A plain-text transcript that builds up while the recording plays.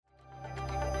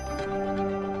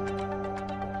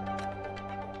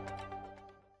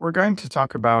We're going to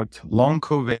talk about long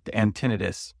COVID and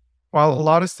tinnitus. While a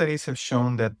lot of studies have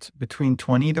shown that between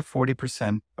 20 to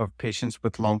 40% of patients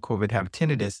with long COVID have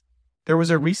tinnitus, there was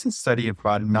a recent study of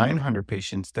about 900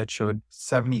 patients that showed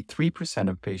 73%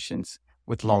 of patients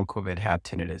with long COVID had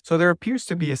tinnitus. So there appears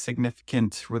to be a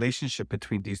significant relationship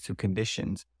between these two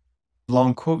conditions.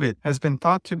 Long COVID has been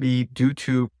thought to be due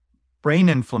to brain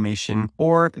inflammation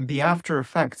or the after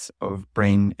effects of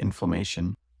brain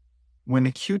inflammation. When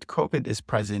acute COVID is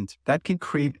present, that can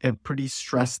create a pretty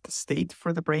stressed state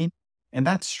for the brain. And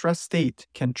that stress state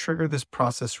can trigger this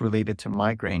process related to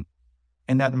migraine.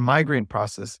 And that migraine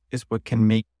process is what can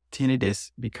make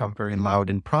tinnitus become very loud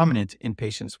and prominent in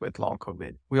patients with long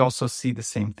COVID. We also see the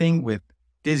same thing with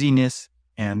dizziness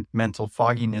and mental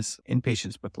fogginess in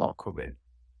patients with long COVID.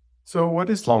 So what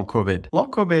is long COVID? Long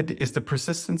COVID is the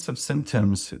persistence of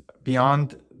symptoms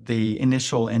beyond the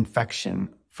initial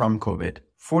infection from COVID.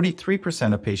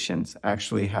 43% of patients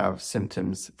actually have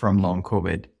symptoms from long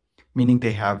COVID, meaning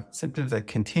they have symptoms that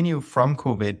continue from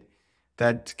COVID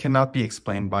that cannot be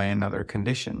explained by another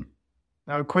condition.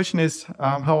 Now, the question is,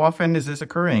 how often is this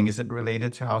occurring? Is it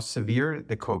related to how severe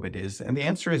the COVID is? And the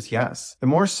answer is yes. The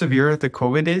more severe the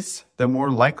COVID is, the more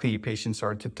likely patients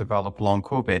are to develop long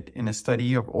COVID. In a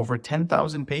study of over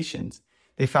 10,000 patients,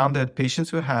 they found that patients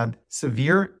who had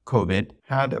severe COVID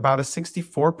had about a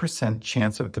 64%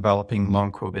 chance of developing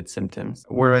long COVID symptoms,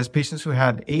 whereas patients who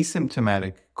had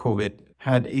asymptomatic COVID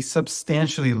had a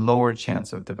substantially lower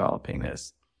chance of developing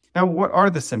this. Now, what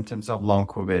are the symptoms of long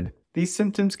COVID? These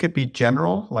symptoms could be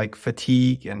general, like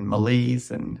fatigue and malaise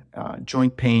and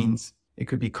joint pains. It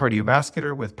could be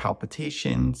cardiovascular with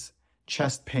palpitations,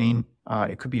 chest pain.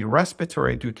 It could be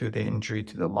respiratory due to the injury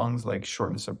to the lungs, like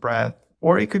shortness of breath.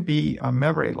 Or it could be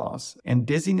memory loss. And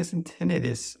dizziness and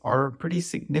tinnitus are pretty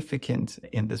significant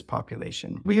in this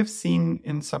population. We have seen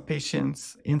in some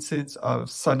patients incidents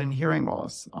of sudden hearing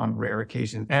loss on rare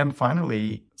occasions. And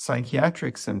finally,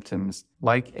 psychiatric symptoms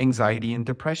like anxiety and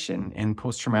depression and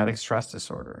post-traumatic stress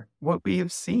disorder. What we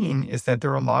have seen is that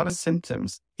there are a lot of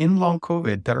symptoms in long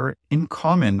COVID that are in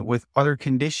common with other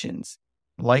conditions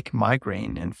like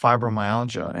migraine and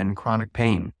fibromyalgia and chronic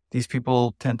pain. These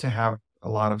people tend to have a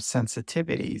lot of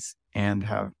sensitivities and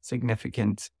have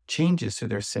significant changes to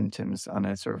their symptoms on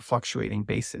a sort of fluctuating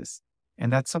basis.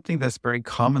 And that's something that's very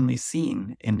commonly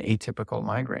seen in atypical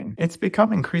migraine. It's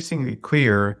become increasingly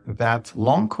clear that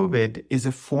long COVID is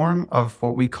a form of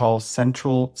what we call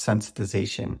central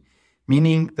sensitization,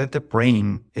 meaning that the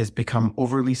brain has become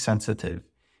overly sensitive.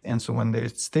 And so when they're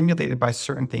stimulated by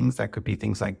certain things, that could be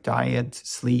things like diet,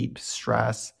 sleep,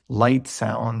 stress, light,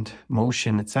 sound,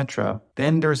 motion, etc.,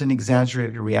 then there's an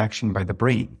exaggerated reaction by the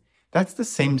brain. That's the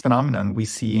same phenomenon we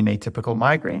see in atypical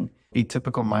migraine.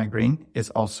 Atypical migraine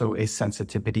is also a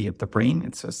sensitivity of the brain.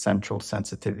 It's a central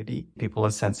sensitivity. People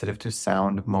are sensitive to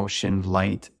sound, motion,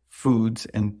 light, foods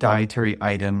and dietary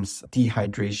items,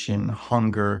 dehydration,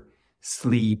 hunger,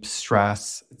 sleep,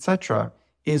 stress, etc.,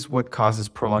 is what causes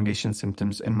prolongation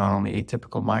symptoms in not only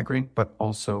atypical migraine, but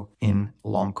also in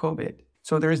long COVID.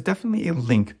 So there is definitely a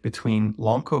link between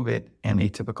long COVID and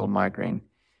atypical migraine.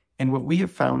 And what we have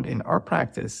found in our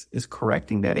practice is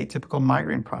correcting that atypical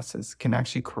migraine process can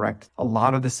actually correct a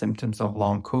lot of the symptoms of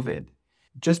long COVID.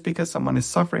 Just because someone is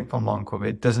suffering from long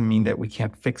COVID doesn't mean that we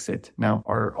can't fix it. Now,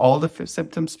 are all the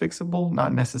symptoms fixable?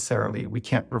 Not necessarily. We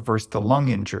can't reverse the lung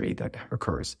injury that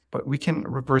occurs, but we can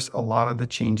reverse a lot of the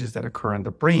changes that occur in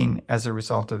the brain as a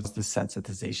result of the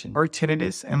sensitization. Are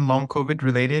tinnitus and long COVID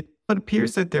related? It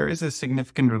appears that there is a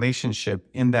significant relationship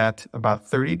in that about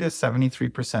 30 to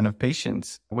 73% of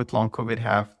patients with long COVID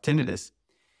have tinnitus.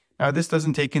 Now, this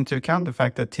doesn't take into account the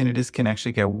fact that tinnitus can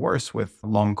actually get worse with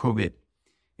long COVID.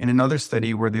 In another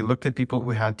study where they looked at people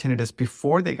who had tinnitus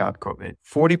before they got COVID,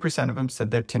 40% of them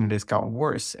said their tinnitus got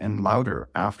worse and louder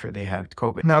after they had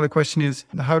COVID. Now the question is,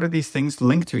 how do these things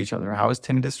link to each other? How is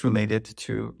tinnitus related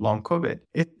to long COVID?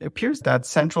 It appears that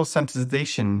central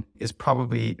sensitization is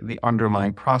probably the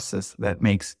underlying process that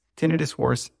makes tinnitus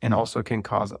worse and also can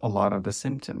cause a lot of the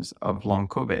symptoms of long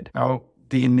COVID. Now,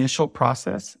 the initial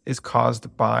process is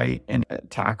caused by an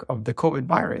attack of the COVID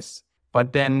virus.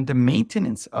 But then the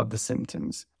maintenance of the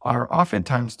symptoms are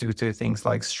oftentimes due to things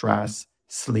like stress,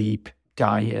 sleep,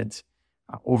 diet,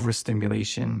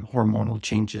 overstimulation, hormonal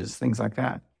changes, things like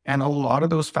that. And a lot of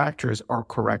those factors are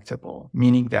correctable,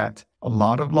 meaning that a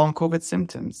lot of long COVID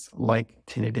symptoms like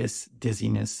tinnitus,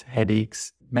 dizziness,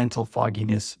 headaches, mental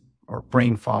fogginess, or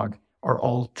brain fog are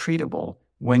all treatable.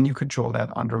 When you control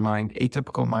that underlying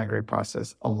atypical migraine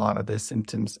process, a lot of the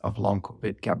symptoms of long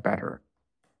COVID get better.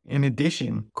 In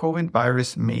addition, COVID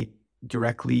virus may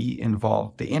directly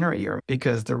involve the inner ear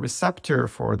because the receptor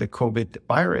for the COVID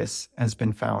virus has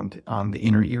been found on the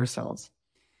inner ear cells.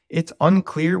 It's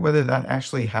unclear whether that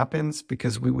actually happens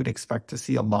because we would expect to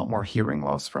see a lot more hearing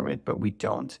loss from it, but we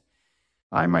don't.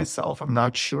 I myself am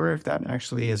not sure if that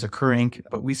actually is occurring,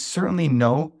 but we certainly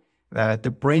know that at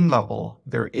the brain level,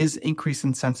 there is increase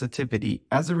in sensitivity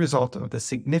as a result of the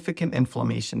significant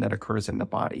inflammation that occurs in the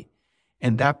body.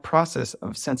 And that process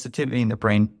of sensitivity in the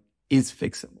brain is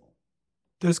fixable.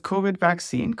 Does COVID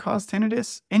vaccine cause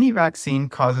tinnitus? Any vaccine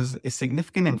causes a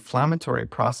significant inflammatory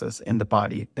process in the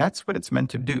body. That's what it's meant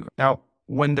to do. Now,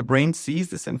 when the brain sees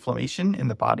this inflammation in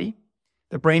the body,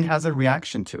 the brain has a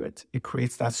reaction to it. It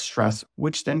creates that stress,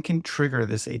 which then can trigger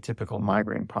this atypical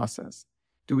migraine process.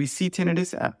 Do we see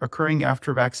tinnitus occurring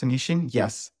after vaccination?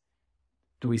 Yes.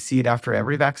 Do we see it after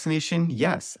every vaccination?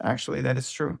 Yes, actually, that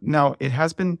is true. Now, it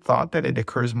has been thought that it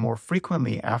occurs more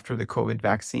frequently after the COVID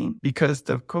vaccine because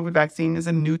the COVID vaccine is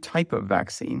a new type of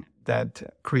vaccine that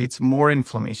creates more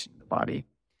inflammation in the body.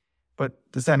 But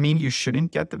does that mean you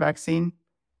shouldn't get the vaccine?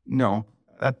 No,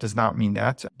 that does not mean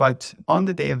that. But on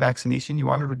the day of vaccination, you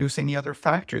want to reduce any other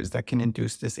factors that can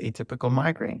induce this atypical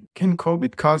migraine. Can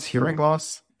COVID cause hearing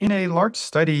loss? In a large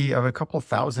study of a couple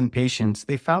thousand patients,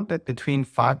 they found that between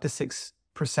 5 to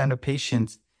 6% of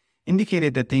patients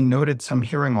indicated that they noted some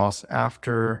hearing loss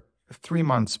after 3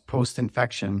 months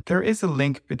post-infection. There is a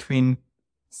link between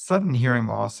sudden hearing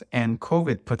loss and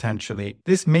COVID potentially.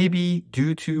 This may be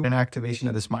due to an activation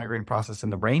of this migraine process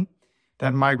in the brain.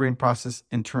 That migraine process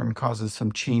in turn causes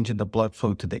some change in the blood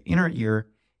flow to the inner ear,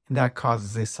 and that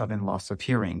causes a sudden loss of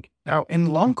hearing. Now, in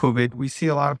long COVID, we see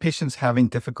a lot of patients having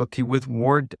difficulty with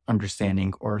word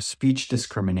understanding or speech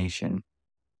discrimination.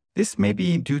 This may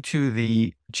be due to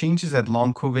the changes that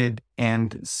long COVID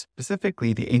and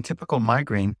specifically the atypical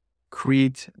migraine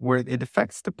create where it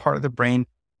affects the part of the brain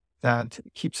that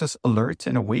keeps us alert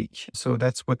and awake. So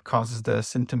that's what causes the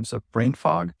symptoms of brain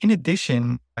fog. In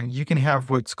addition, you can have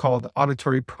what's called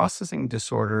auditory processing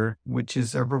disorder, which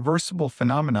is a reversible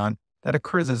phenomenon that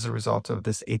occurs as a result of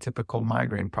this atypical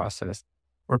migraine process,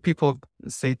 where people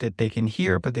say that they can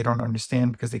hear, but they don't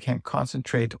understand because they can't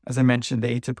concentrate. As I mentioned,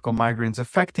 the atypical migraine is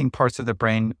affecting parts of the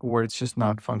brain where it's just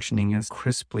not functioning as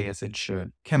crisply as it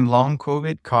should. Can long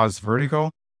COVID cause vertigo?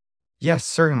 Yes,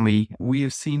 certainly. We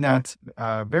have seen that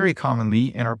very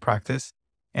commonly in our practice.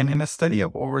 And in a study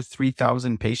of over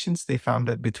 3,000 patients, they found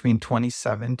that between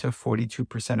 27 to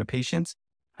 42% of patients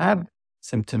had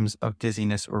symptoms of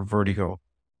dizziness or vertigo.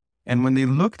 And when they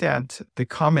looked at the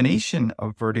combination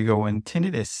of vertigo and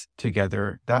tinnitus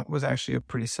together, that was actually a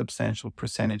pretty substantial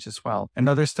percentage as well.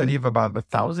 Another study of about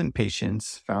 1,000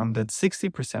 patients found that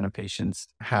 60% of patients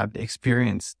had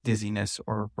experienced dizziness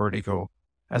or vertigo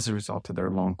as a result of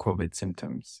their long COVID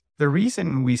symptoms. The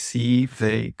reason we see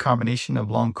the combination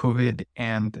of long COVID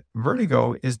and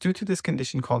vertigo is due to this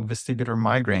condition called vestibular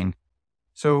migraine.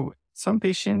 So some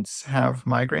patients have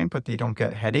migraine, but they don't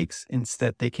get headaches.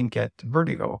 Instead, they can get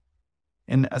vertigo.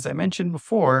 And as I mentioned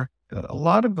before, a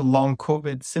lot of the long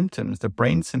COVID symptoms, the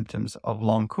brain symptoms of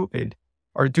long COVID,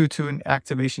 are due to an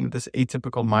activation of this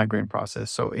atypical migraine process.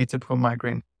 So atypical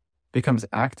migraine becomes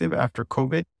active after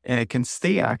COVID, and it can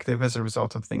stay active as a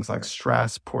result of things like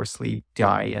stress, poor sleep,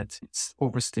 diet,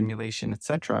 overstimulation,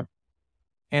 etc.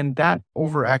 And that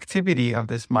overactivity of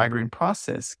this migraine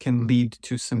process can lead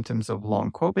to symptoms of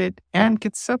long COVID and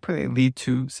can separately lead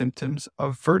to symptoms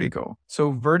of vertigo.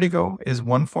 So vertigo is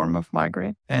one form of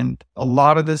migraine, and a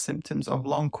lot of the symptoms of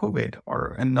long COVID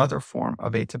are another form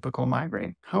of atypical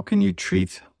migraine. How can you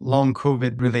treat long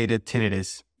COVID-related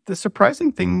tinnitus? The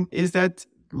surprising thing is that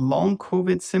long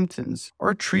COVID symptoms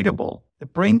are treatable. The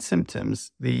brain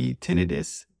symptoms, the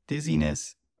tinnitus,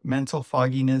 dizziness, mental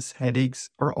fogginess, headaches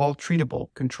are all treatable.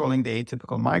 Controlling the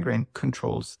atypical migraine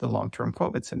controls the long-term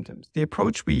COVID symptoms. The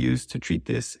approach we use to treat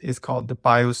this is called the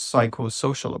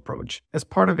biopsychosocial approach. As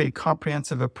part of a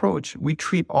comprehensive approach, we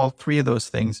treat all three of those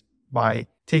things by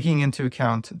taking into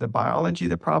account the biology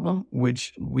of the problem,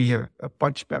 which we have a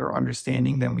much better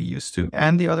understanding than we used to,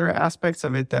 and the other aspects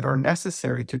of it that are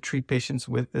necessary to treat patients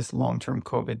with this long-term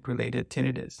COVID-related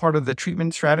tinnitus. Part of the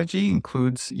treatment strategy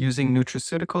includes using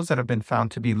nutraceuticals that have been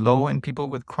found to be low in people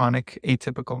with chronic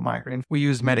atypical migraine. We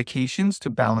use medications to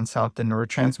balance out the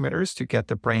neurotransmitters to get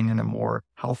the brain in a more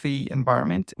healthy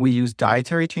environment. We use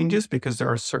dietary changes because there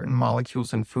are certain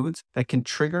molecules in foods that can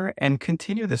trigger and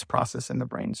continue this process in the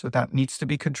brain. So that needs to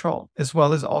be controlled, as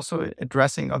well as also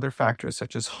addressing other factors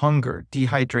such as hunger,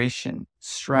 dehydration,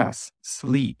 stress,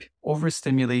 sleep,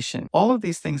 overstimulation. All of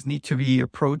these things need to be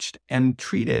approached and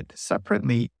treated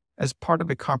separately as part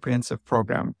of a comprehensive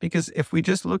program. Because if we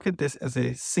just look at this as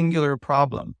a singular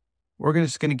problem, we're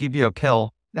just going to give you a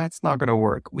pill That's not going to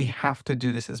work. We have to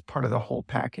do this as part of the whole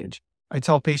package. I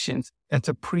tell patients it's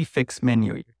a prefix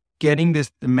menu. Getting the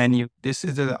menu, this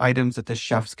is the items that the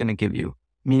chef's going to give you,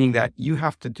 meaning that you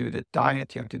have to do the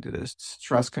diet, you have to do the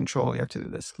stress control, you have to do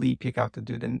the sleep, you have to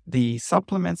do the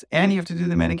supplements, and you have to do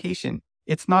the medication.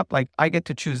 It's not like I get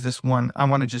to choose this one. I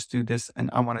want to just do this and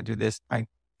I want to do this. I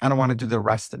don't want to do the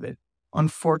rest of it.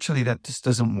 Unfortunately, that just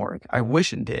doesn't work. I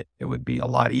wish it did. It would be a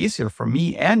lot easier for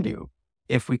me and you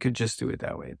if we could just do it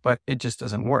that way, but it just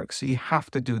doesn't work. So you have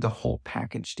to do the whole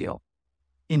package deal.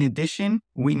 In addition,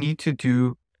 we need to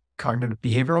do cognitive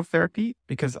behavioral therapy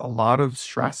because a lot of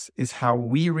stress is how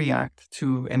we react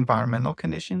to environmental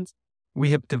conditions.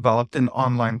 We have developed an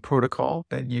online protocol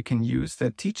that you can use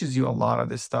that teaches you a lot of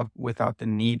this stuff without the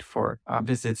need for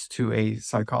visits to a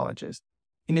psychologist.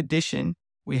 In addition,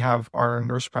 we have our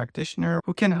nurse practitioner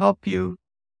who can help you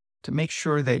to make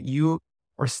sure that you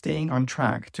are staying on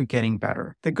track to getting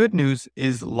better. The good news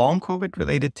is long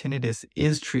COVID-related tinnitus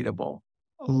is treatable.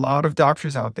 A lot of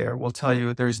doctors out there will tell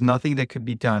you there's nothing that could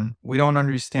be done. We don't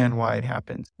understand why it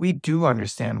happens. We do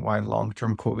understand why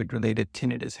long-term COVID-related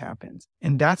tinnitus happens.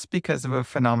 And that's because of a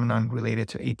phenomenon related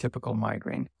to atypical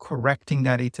migraine. Correcting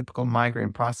that atypical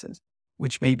migraine process,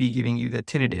 which may be giving you the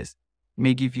tinnitus,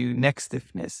 may give you neck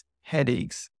stiffness,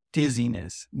 headaches,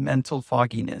 dizziness, mental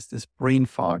fogginess, this brain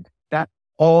fog, that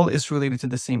all is related to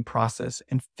the same process,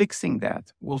 and fixing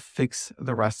that will fix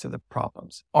the rest of the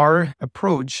problems. Our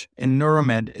approach in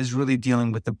Neuromed is really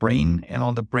dealing with the brain and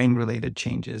all the brain-related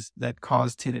changes that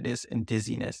cause tinnitus and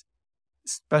dizziness,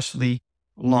 especially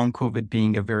long COVID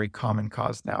being a very common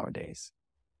cause nowadays.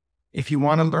 If you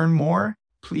want to learn more,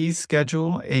 please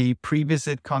schedule a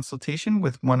pre-visit consultation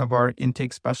with one of our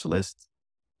intake specialists.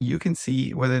 You can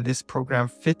see whether this program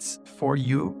fits for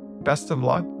you. Best of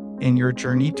luck in your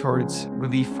journey towards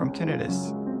relief from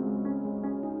tinnitus.